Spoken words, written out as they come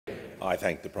I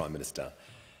thank the Prime Minister.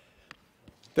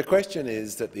 The question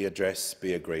is that the address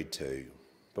be agreed to.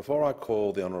 Before I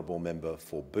call the honourable member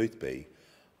for Boothby,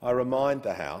 I remind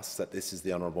the House that this is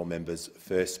the honourable member's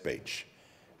first speech,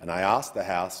 and I ask the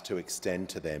House to extend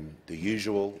to them the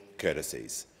usual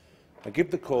courtesies. I give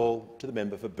the call to the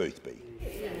member for Boothby.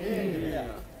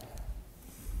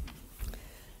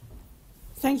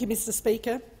 Thank you, Mr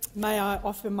Speaker. May I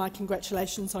offer my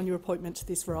congratulations on your appointment to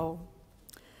this role.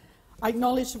 I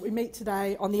acknowledge that we meet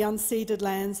today on the unceded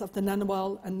lands of the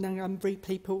Ngunnawal and Ngambri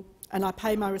people, and I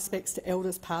pay my respects to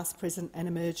elders past, present and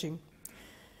emerging.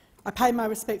 I pay my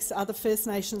respects to other First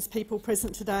Nations people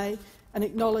present today and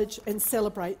acknowledge and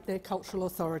celebrate their cultural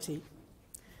authority.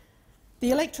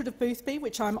 The electorate of Boothby,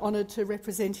 which I am honoured to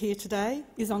represent here today,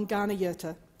 is on Kaurna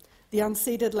Yurta, the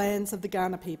unceded lands of the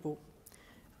Kaurna people.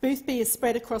 Boothby is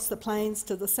spread across the plains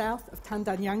to the south of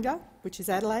Kundanyanga, which is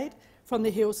Adelaide, from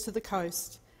the hills to the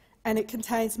coast, and it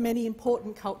contains many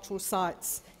important cultural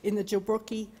sites in the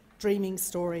Gilbrookie dreaming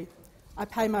story. I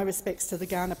pay my respects to the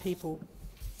Kaurna people.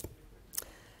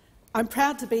 I'm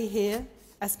proud to be here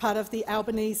as part of the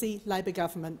Albanese Labor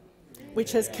government,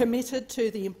 which has committed to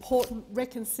the important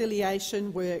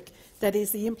reconciliation work that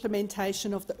is the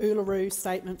implementation of the Uluru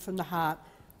Statement from the Heart,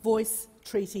 Voice,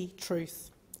 Treaty, Truth.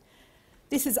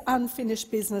 This is unfinished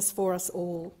business for us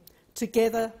all.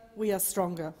 Together we are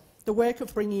stronger. The work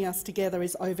of bringing us together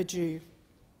is overdue.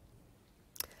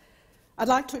 I'd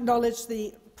like to acknowledge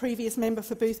the previous member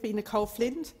for Boothby, Nicole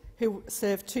Flint, who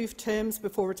served 2 terms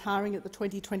before retiring at the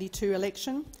 2022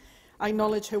 election. I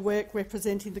acknowledge her work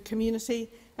representing the community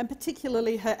and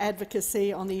particularly her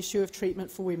advocacy on the issue of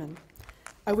treatment for women.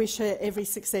 I wish her every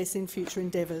success in future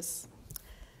endeavours.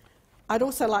 I'd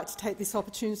also like to take this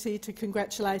opportunity to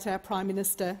congratulate our Prime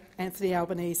Minister, Anthony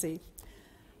Albanese.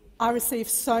 I received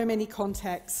so many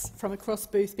contacts from across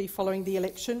Boothby following the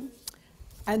election,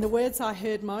 and the words I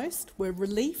heard most were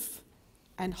relief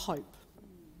and hope.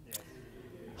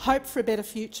 Hope for a better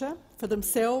future for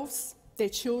themselves, their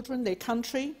children, their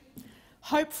country.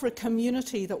 Hope for a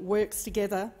community that works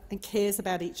together and cares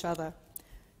about each other.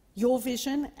 Your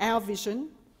vision, our vision,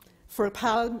 for a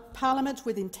parliament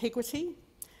with integrity,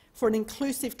 for an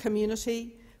inclusive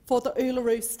community, for the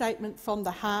Uluru Statement from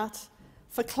the Heart,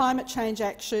 for climate change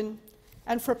action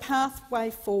and for a pathway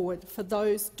forward for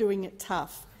those doing it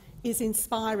tough is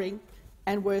inspiring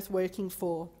and worth working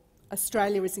for.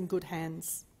 Australia is in good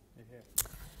hands.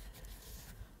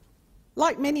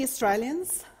 Like many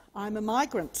Australians, I'm a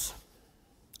migrant.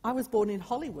 I was born in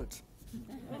Hollywood.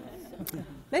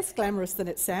 Less glamorous than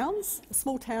it sounds, a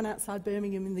small town outside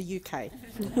Birmingham in the UK.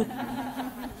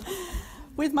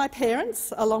 With my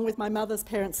parents, along with my mother's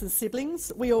parents and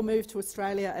siblings, we all moved to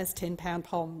Australia as 10-pound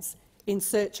poms in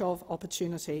search of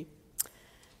opportunity.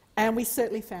 And we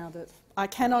certainly found it. I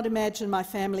cannot imagine my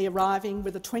family arriving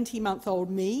with a 20-month-old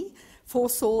me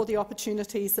foresaw the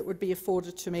opportunities that would be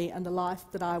afforded to me and the life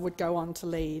that I would go on to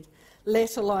lead,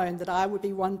 let alone that I would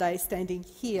be one day standing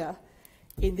here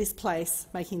in this place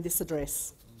making this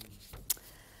address.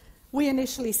 We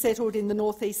initially settled in the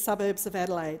northeast suburbs of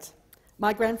Adelaide.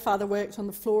 My grandfather worked on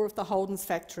the floor of the Holden's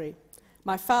factory.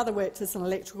 My father worked as an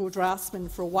electrical draftsman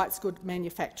for a white goods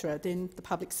manufacturer, then the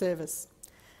public service.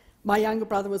 My younger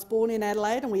brother was born in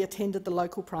Adelaide and we attended the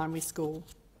local primary school.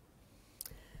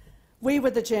 We were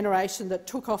the generation that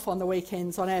took off on the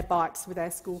weekends on our bikes with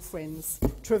our school friends,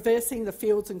 traversing the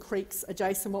fields and creeks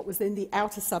adjacent to what was then the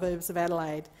outer suburbs of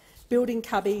Adelaide, building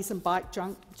cubbies and bike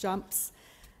jumps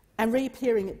and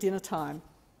reappearing at dinner time.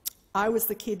 I was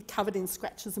the kid covered in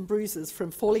scratches and bruises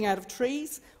from falling out of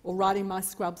trees or riding my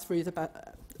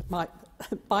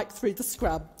bike through the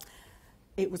scrub.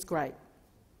 It was great.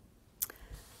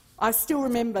 I still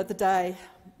remember the day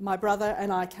my brother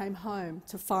and I came home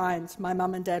to find my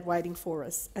mum and dad waiting for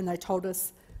us, and they told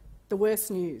us the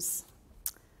worst news.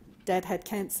 Dad had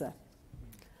cancer.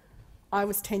 I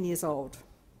was 10 years old.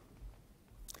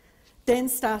 Then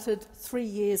started 3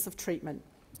 years of treatment.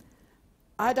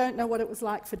 I don't know what it was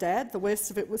like for Dad. The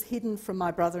worst of it was hidden from my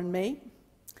brother and me.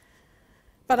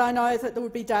 But I know that there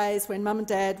would be days when Mum and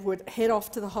Dad would head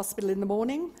off to the hospital in the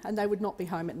morning and they would not be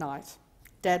home at night.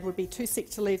 Dad would be too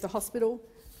sick to leave the hospital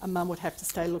and Mum would have to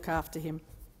stay look after him.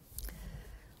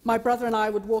 My brother and I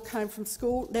would walk home from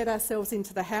school, let ourselves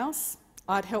into the house.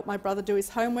 I'd help my brother do his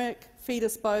homework, feed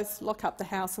us both, lock up the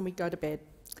house and we'd go to bed.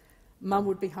 Mum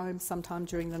would be home sometime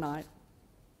during the night.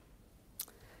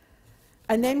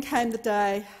 And then came the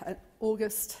day,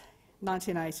 August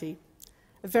 1980,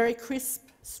 a very crisp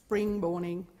spring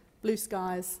morning, blue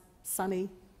skies, sunny,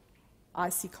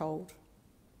 icy cold.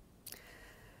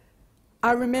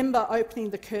 I remember opening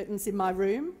the curtains in my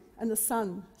room and the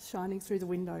sun shining through the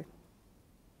window.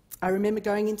 I remember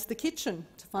going into the kitchen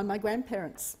to find my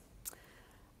grandparents.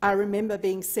 I remember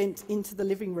being sent into the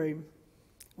living room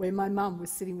where my mum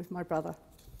was sitting with my brother.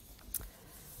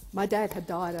 My dad had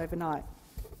died overnight.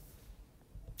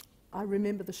 I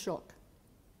remember the shock.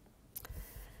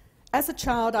 As a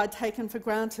child, I'd taken for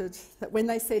granted that when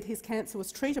they said his cancer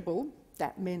was treatable,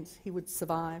 that meant he would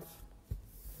survive.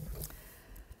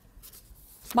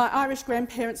 My Irish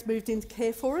grandparents moved in to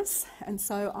care for us, and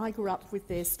so I grew up with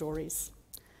their stories.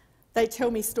 They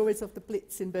tell me stories of the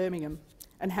Blitz in Birmingham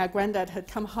and how Grandad had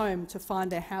come home to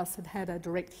find their house had had a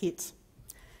direct hit.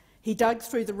 He dug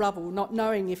through the rubble, not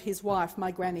knowing if his wife,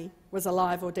 my granny, was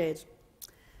alive or dead.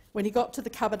 When he got to the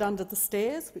cupboard under the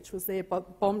stairs, which was their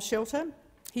bomb shelter,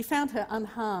 he found her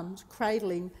unharmed,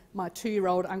 cradling my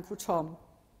 2-year-old Uncle Tom.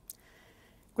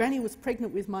 Granny was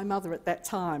pregnant with my mother at that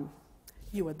time.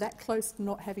 You were that close to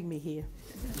not having me here.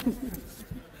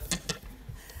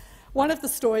 One of the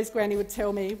stories Granny would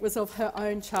tell me was of her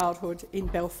own childhood in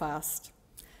Belfast.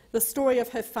 The story of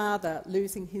her father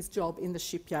losing his job in the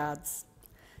shipyards.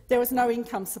 There was no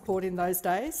income support in those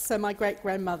days, so my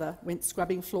great-grandmother went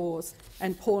scrubbing floors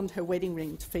and pawned her wedding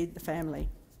ring to feed the family.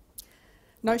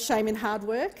 No shame in hard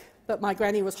work, but my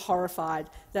granny was horrified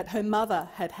that her mother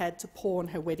had had to pawn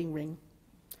her wedding ring.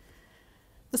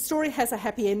 The story has a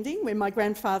happy ending. When my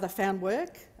grandfather found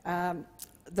work,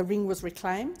 the ring was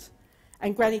reclaimed,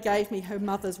 and Granny gave me her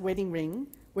mother's wedding ring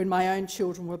when my own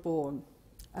children were born.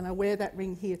 And I wear that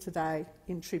ring here today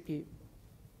in tribute.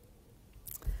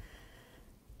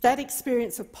 That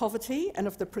experience of poverty and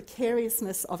of the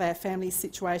precariousness of our family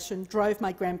situation drove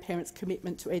my grandparents'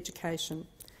 commitment to education,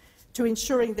 to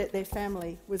ensuring that their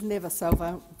family was never so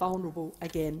vulnerable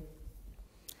again.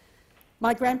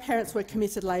 My grandparents were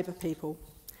committed Labor people.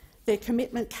 Their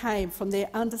commitment came from their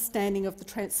understanding of the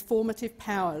transformative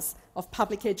powers of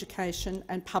public education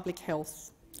and public health.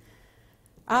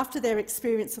 After their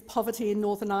experience of poverty in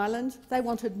Northern Ireland, they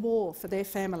wanted more for their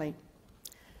family.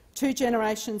 2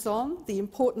 generations on, the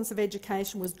importance of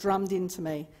education was drummed into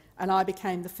me, and I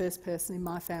became the first person in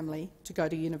my family to go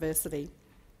to university.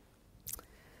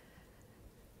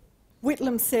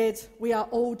 Whitlam said, "We are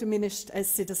all diminished as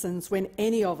citizens when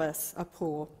any of us are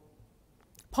poor.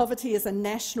 Poverty is a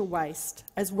national waste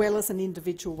as well as an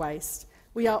individual waste.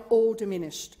 We are all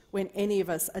diminished when any of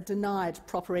us are denied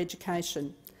proper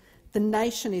education. The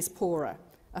nation is poorer,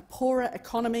 a poorer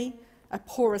economy, a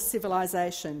poorer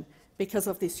civilisation because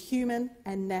of this human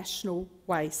and national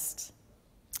waste."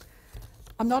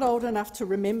 I'm not old enough to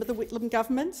remember the Whitlam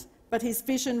government, but his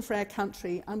vision for our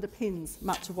country underpins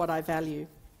much of what I value.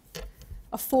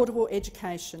 Affordable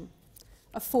education,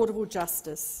 affordable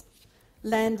justice,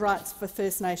 land rights for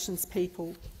First Nations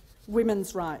people,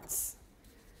 women's rights.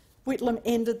 Whitlam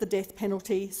ended the death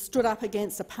penalty, stood up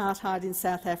against apartheid in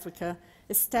South Africa,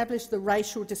 established the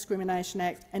Racial Discrimination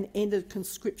Act and ended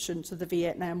conscription to the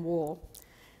Vietnam War.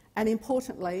 And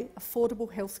importantly,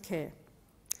 affordable health care.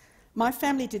 My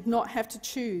family did not have to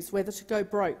choose whether to go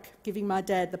broke, giving my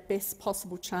dad the best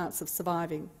possible chance of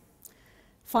surviving.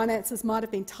 Finances might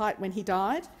have been tight when he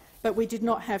died, but we did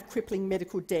not have crippling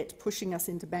medical debt pushing us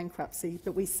into bankruptcy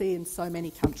that we see in so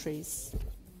many countries.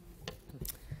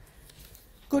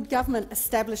 Good government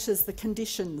establishes the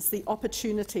conditions, the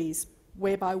opportunities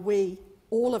whereby we,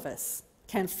 all of us,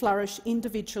 can flourish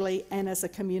individually and as a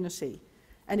community.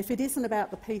 And if it isn't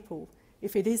about the people,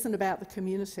 if it isn't about the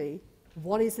community,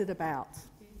 what is it about?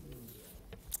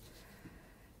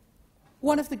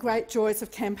 One of the great joys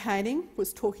of campaigning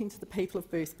was talking to the people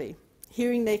of Boothby,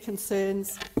 hearing their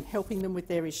concerns, helping them with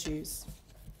their issues.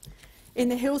 In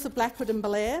the hills of Blackwood and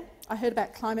Belair, I heard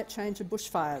about climate change and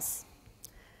bushfires.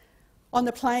 On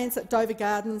the plains at Dover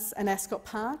Gardens and Ascot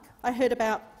Park, I heard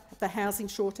about the housing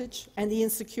shortage and the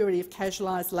insecurity of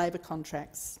casualised labour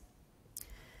contracts.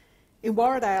 In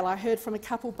Warradale, I heard from a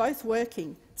couple both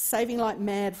working, saving like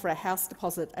mad for a house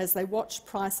deposit as they watched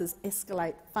prices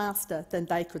escalate faster than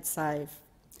they could save.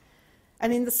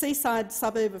 And in the seaside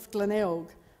suburb of Glenelg,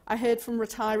 I heard from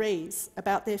retirees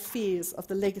about their fears of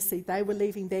the legacy they were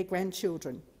leaving their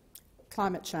grandchildren,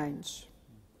 climate change.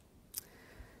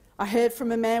 I heard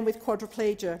from a man with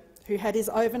quadriplegia who had his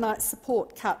overnight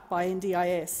support cut by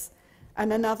NDIS,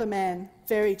 and another man,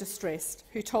 very distressed,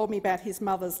 who told me about his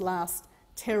mother's last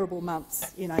terrible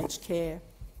months in aged care.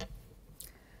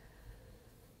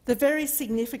 The very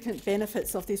significant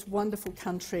benefits of this wonderful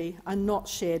country are not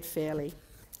shared fairly.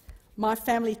 My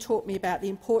family taught me about the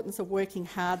importance of working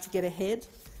hard to get ahead,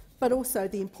 but also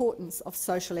the importance of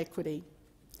social equity.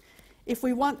 If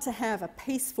we want to have a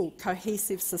peaceful,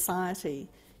 cohesive society,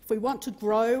 if we want to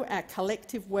grow our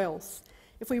collective wealth,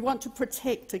 if we want to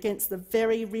protect against the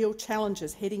very real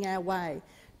challenges heading our way,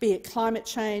 be it climate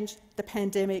change, the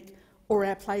pandemic, or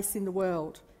our place in the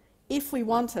world. If we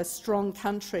want a strong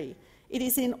country, it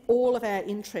is in all of our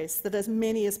interests that as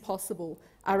many as possible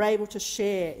are able to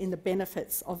share in the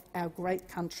benefits of our great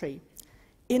country.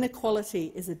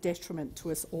 Inequality is a detriment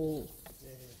to us all.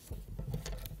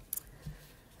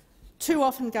 Too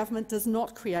often government does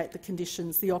not create the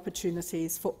conditions, the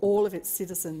opportunities for all of its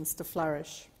citizens to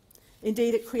flourish.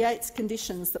 Indeed, it creates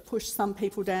conditions that push some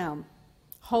people down,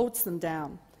 holds them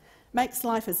down, makes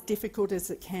life as difficult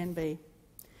as it can be.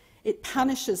 It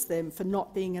punishes them for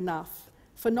not being enough,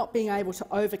 for not being able to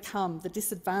overcome the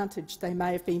disadvantage they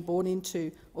may have been born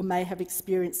into or may have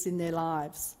experienced in their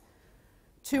lives.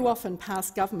 Too often,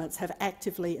 past governments have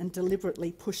actively and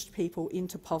deliberately pushed people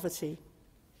into poverty.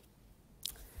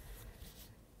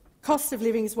 Cost of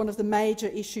living is one of the major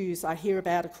issues I hear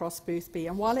about across Boothby,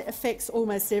 and while it affects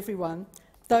almost everyone,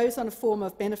 those on a form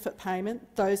of benefit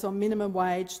payment, those on minimum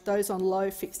wage, those on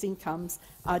low fixed incomes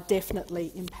are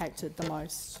definitely impacted the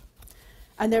most.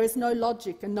 And there is no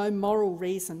logic and no moral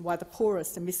reason why the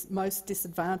poorest and most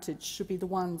disadvantaged should be the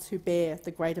ones who bear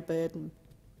the greater burden.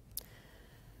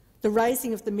 The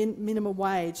raising of the minimum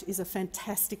wage is a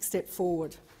fantastic step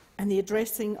forward, and the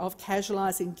addressing of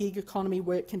casualising gig economy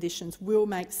work conditions will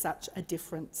make such a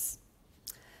difference.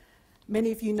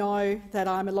 Many of you know that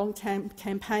I'm a long-term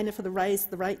campaigner for the Raise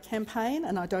the Rate campaign,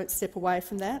 and I don't step away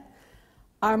from that.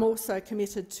 I'm also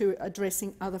committed to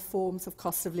addressing other forms of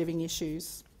cost of living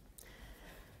issues.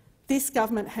 This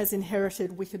government has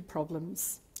inherited wicked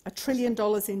problems: $1 trillion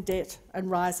in debt and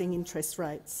rising interest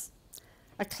rates,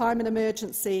 a climate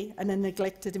emergency and a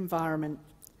neglected environment,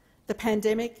 the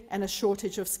pandemic and a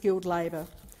shortage of skilled labour,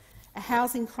 a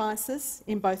housing crisis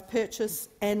in both purchase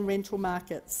and rental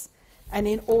markets. And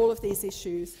in all of these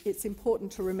issues, it's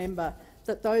important to remember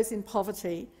that those in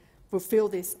poverty will feel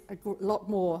this a lot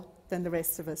more than the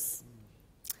rest of us.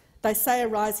 They say a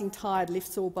rising tide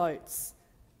lifts all boats,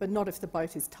 but not if the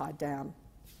boat is tied down.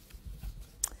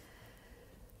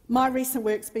 My recent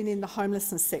work's been in the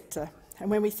homelessness sector, and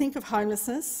when we think of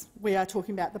homelessness, we are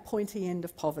talking about the pointy end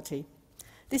of poverty.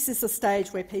 This is a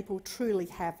stage where people truly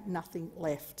have nothing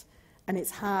left, and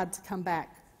it's hard to come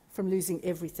back from losing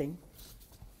everything.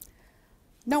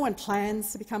 No one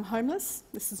plans to become homeless.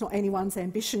 This is not anyone's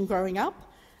ambition growing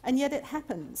up, and yet it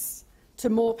happens to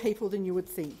more people than you would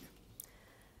think.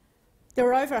 There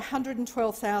were over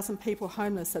 112,000 people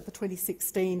homeless at the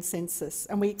 2016 census,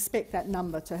 and we expect that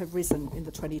number to have risen in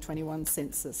the 2021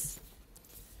 census.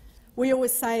 We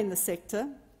always say in the sector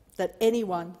that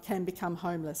anyone can become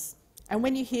homeless. And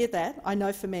when you hear that, I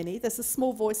know for many, there's a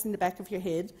small voice in the back of your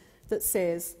head that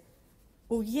says,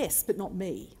 well, yes, but not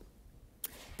me.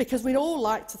 Because we'd all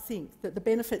like to think that the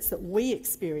benefits that we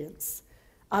experience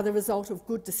are the result of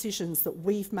good decisions that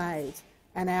we've made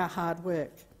and our hard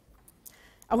work.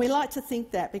 And we like to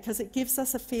think that because it gives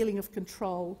us a feeling of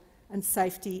control and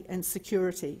safety and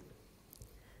security.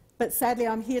 But sadly,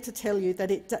 I'm here to tell you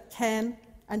that it can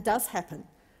and does happen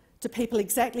to people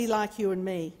exactly like you and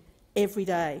me every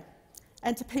day,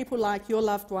 and to people like your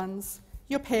loved ones,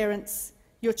 your parents,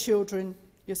 your children,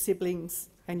 your siblings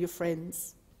and your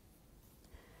friends.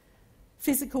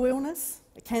 Physical illness,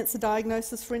 a cancer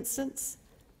diagnosis for instance,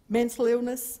 mental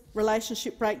illness,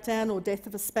 relationship breakdown or death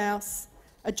of a spouse,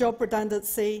 a job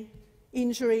redundancy,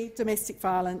 injury, domestic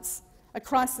violence. A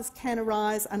crisis can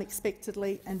arise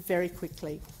unexpectedly and very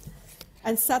quickly.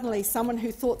 And suddenly someone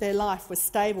who thought their life was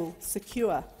stable,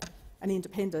 secure and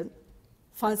independent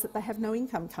finds that they have no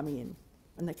income coming in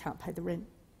and they can't pay the rent.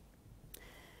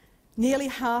 Nearly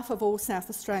half of all South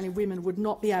Australian women would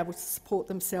not be able to support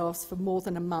themselves for more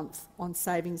than a month on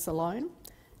savings alone,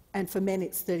 and for men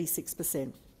it's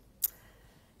 36%.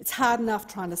 It's hard enough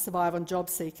trying to survive on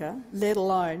JobSeeker, let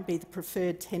alone be the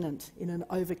preferred tenant in an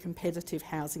over-competitive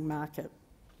housing market.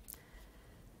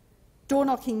 Door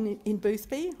knocking in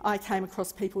Boothby, I came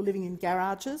across people living in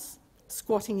garages,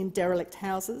 squatting in derelict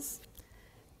houses.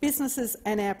 Businesses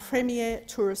and our premier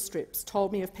tourist strips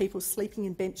told me of people sleeping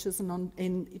in benches and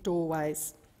in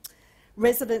doorways.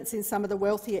 Residents in some of the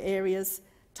wealthier areas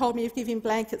told me of giving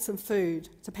blankets and food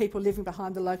to people living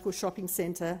behind the local shopping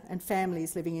centre and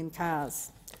families living in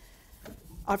cars.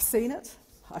 I've seen it,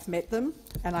 I've met them,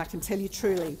 and I can tell you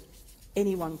truly,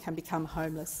 anyone can become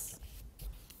homeless.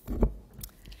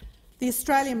 The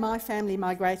Australia my family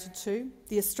migrated to,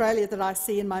 the Australia that I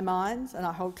see in my mind and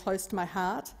I hold close to my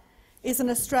heart, is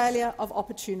an Australia of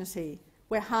opportunity,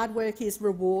 where hard work is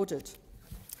rewarded,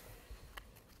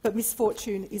 but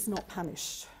misfortune is not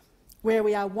punished, where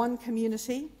we are one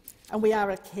community and we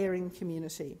are a caring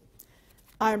community.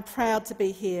 I am proud to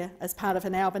be here as part of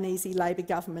an Albanese Labor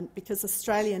government because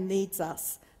Australia needs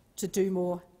us to do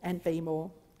more and be more.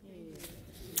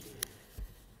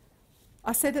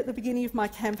 I said at the beginning of my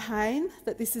campaign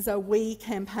that this is a we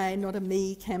campaign, not a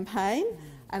me campaign,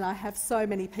 and I have so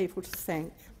many people to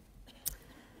thank.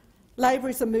 Labor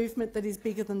is a movement that is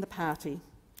bigger than the party.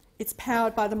 It's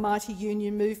powered by the mighty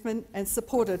union movement and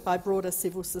supported by broader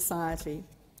civil society.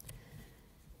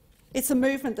 It's a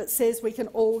movement that says we can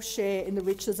all share in the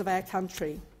riches of our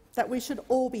country, that we should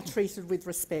all be treated with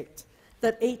respect,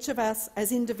 that each of us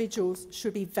as individuals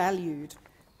should be valued.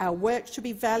 Our work should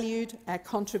be valued, our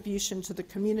contribution to the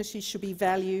community should be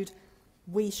valued,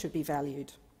 we should be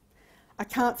valued. I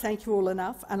can't thank you all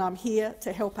enough, and I'm here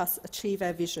to help us achieve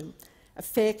our vision, a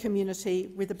fair community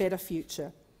with a better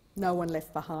future, no one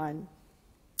left behind.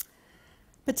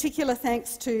 Particular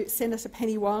thanks to Senator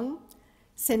Penny Wong,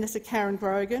 Senator Karen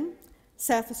Grogan,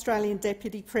 South Australian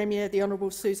Deputy Premier, the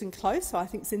Honourable Susan Close, who I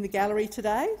think is in the gallery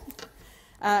today,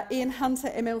 Ian Hunter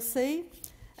MLC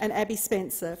and Abby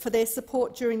Spencer for their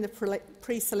support during the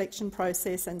pre-selection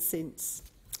process and since.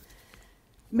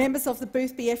 Members of the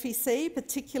Boothby FEC,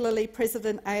 particularly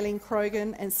President Aileen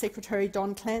Crogan and Secretary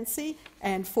Don Clancy,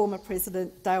 and former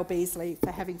President Dale Beasley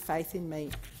for having faith in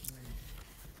me.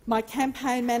 My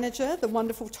campaign manager, the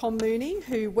wonderful Tom Mooney,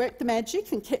 who worked the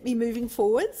magic and kept me moving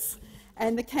forwards,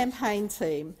 and the campaign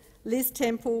team, Liz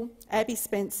Temple, Abby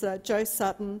Spencer, Jo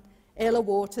Sutton, Ella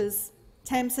Waters,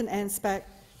 Tamsin Anspach,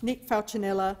 Nick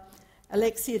Falcinella,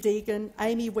 Alexia Deegan,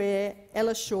 Amy Ware,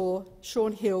 Ella Shaw,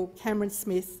 Sean Hill, Cameron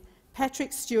Smith,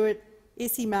 Patrick Stewart,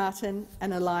 Issy Martin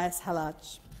and Elias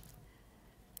Halaj.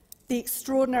 The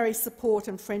extraordinary support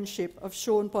and friendship of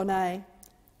Sean Bonnet,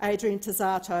 Adrian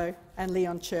Tazzato and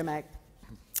Leon Chermak.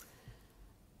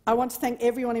 I want to thank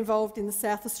everyone involved in the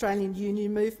South Australian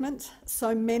union movement.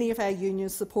 So many of our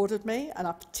unions supported me, and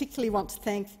I particularly want to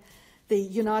thank the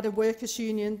United Workers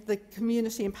Union, the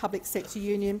Community and Public Sector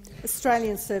Union,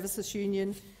 Australian Services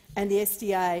Union and the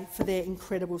SDA for their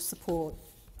incredible support.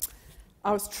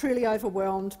 I was truly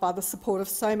overwhelmed by the support of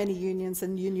so many unions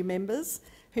and union members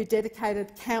who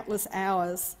dedicated countless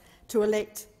hours to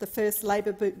elect the first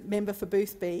Labor member for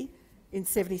Boothby in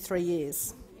 73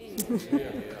 years.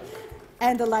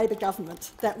 And a Labor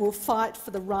government that will fight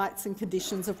for the rights and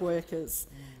conditions of workers.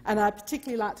 And I'd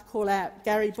particularly like to call out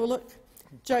Gary Bullock,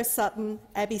 Jo Sutton,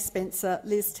 Abby Spencer,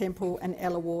 Liz Temple and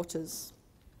Ella Waters.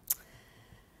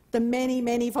 The many,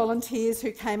 many volunteers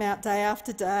who came out day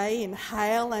after day in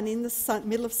hail and in the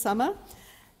middle of summer,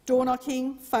 door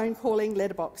knocking, phone calling,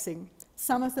 letterboxing.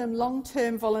 Some of them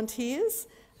long-term volunteers,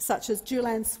 such as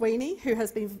Julianne Sweeney, who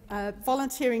has been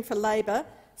volunteering for Labor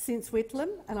since Whitlam,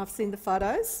 and I've seen the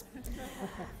photos.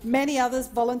 Many others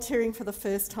volunteering for the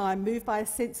first time, moved by a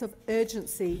sense of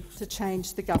urgency to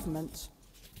change the government.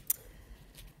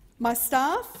 My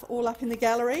staff, all up in the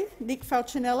gallery, Nick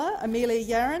Falcinella, Amelia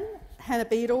Yaron, Hannah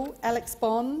Beadle, Alex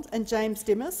Bond and James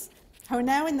Dimmis, who are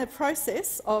now in the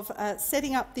process of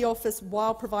setting up the office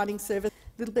while providing service,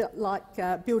 a little bit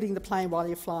like building the plane while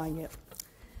you're flying it.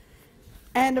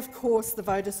 And, of course, the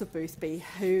voters of Boothby,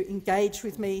 who engaged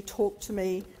with me, talked to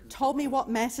me, told me what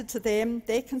mattered to them,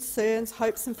 their concerns,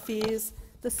 hopes and fears,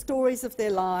 the stories of their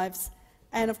lives,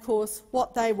 and, of course,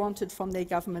 what they wanted from their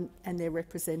government and their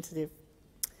representative.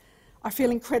 I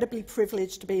feel incredibly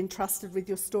privileged to be entrusted with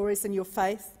your stories and your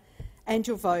faith and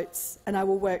your votes, and I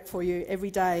will work for you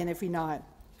every day and every night.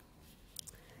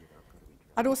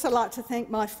 I'd also like to thank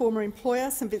my former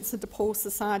employer, St Vincent de Paul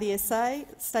Society SA,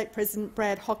 State President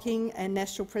Brad Hocking and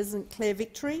National President Claire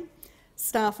Victory,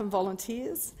 staff and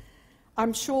volunteers.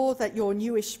 I'm sure that your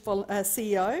newish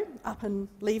CEO, up and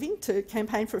leaving to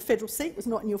campaign for a federal seat, was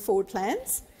not in your forward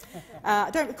plans. I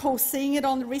don't recall seeing it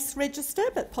on the risk register,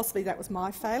 but possibly that was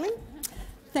my failing.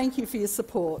 Thank you for your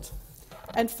support.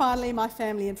 And finally, my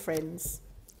family and friends.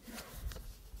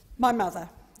 My mother.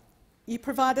 You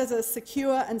provided a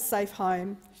secure and safe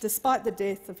home, despite the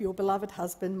death of your beloved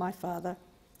husband, my father.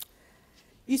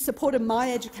 You supported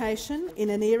my education in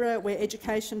an era where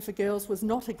education for girls was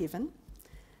not a given,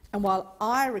 and while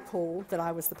I recall that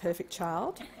I was the perfect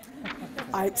child,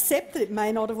 I accept that it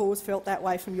may not have always felt that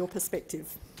way from your perspective.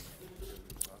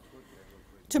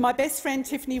 To my best friend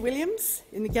Tiffany Williams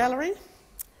in the gallery,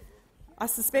 I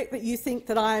suspect that you think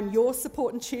that I am your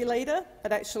support and cheerleader,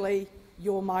 but actually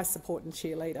you're my support and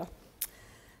cheerleader.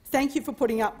 Thank you for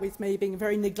putting up with me being a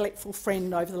very neglectful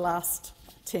friend over the last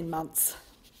 10 months.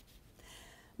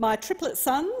 My triplet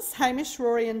sons, Hamish,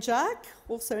 Rory and Jack,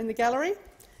 also in the gallery,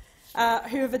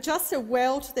 who have adjusted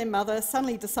well to their mother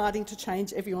suddenly deciding to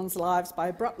change everyone's lives by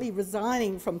abruptly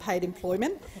resigning from paid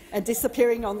employment and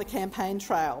disappearing on the campaign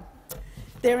trail.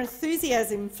 Their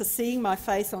enthusiasm for seeing my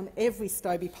face on every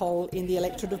Stobie poll in the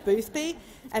electorate of Boothby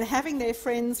and having their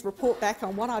friends report back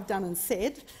on what I've done and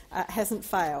said hasn't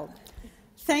failed.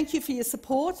 Thank you for your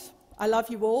support. I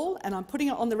love you all, and I'm putting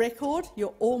it on the record,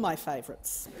 you're all my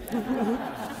favourites.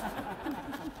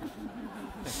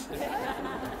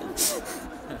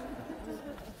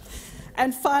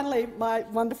 And finally, my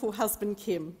wonderful husband,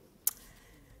 Kim.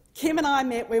 Kim and I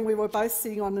met when we were both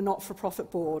sitting on the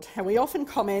not-for-profit board, and we often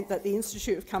comment that the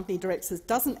Institute of Company Directors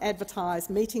doesn't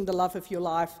advertise meeting the love of your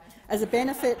life as a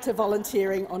benefit to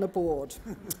volunteering on a board.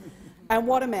 And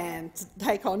what a man to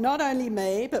take on not only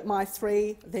me, but my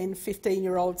 3 then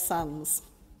 15-year-old sons.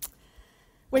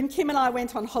 When Kim and I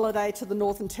went on holiday to the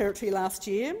Northern Territory last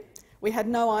year, we had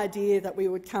no idea that we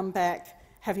would come back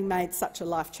having made such a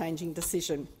life-changing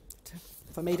decision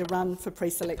for me to run for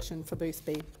pre-selection for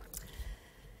Boothby.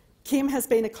 Kim has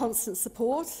been a constant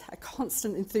support, a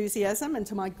constant enthusiasm, and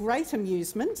to my great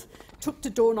amusement, took to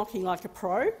door-knocking like a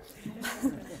pro,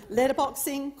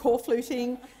 letterboxing, call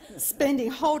fluting, spending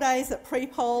whole days at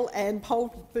pre-poll and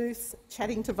poll booths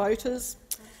chatting to voters.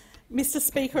 Mr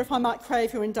Speaker, if I might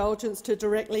crave your indulgence to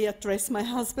directly address my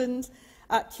husband.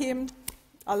 Kim,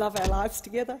 I love our lives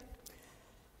together.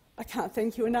 I can't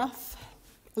thank you enough.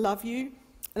 I love you,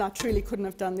 and I truly couldn't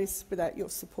have done this without your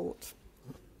support.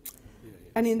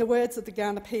 And in the words of the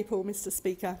Kaurna people, Mr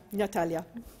Speaker, Natalia.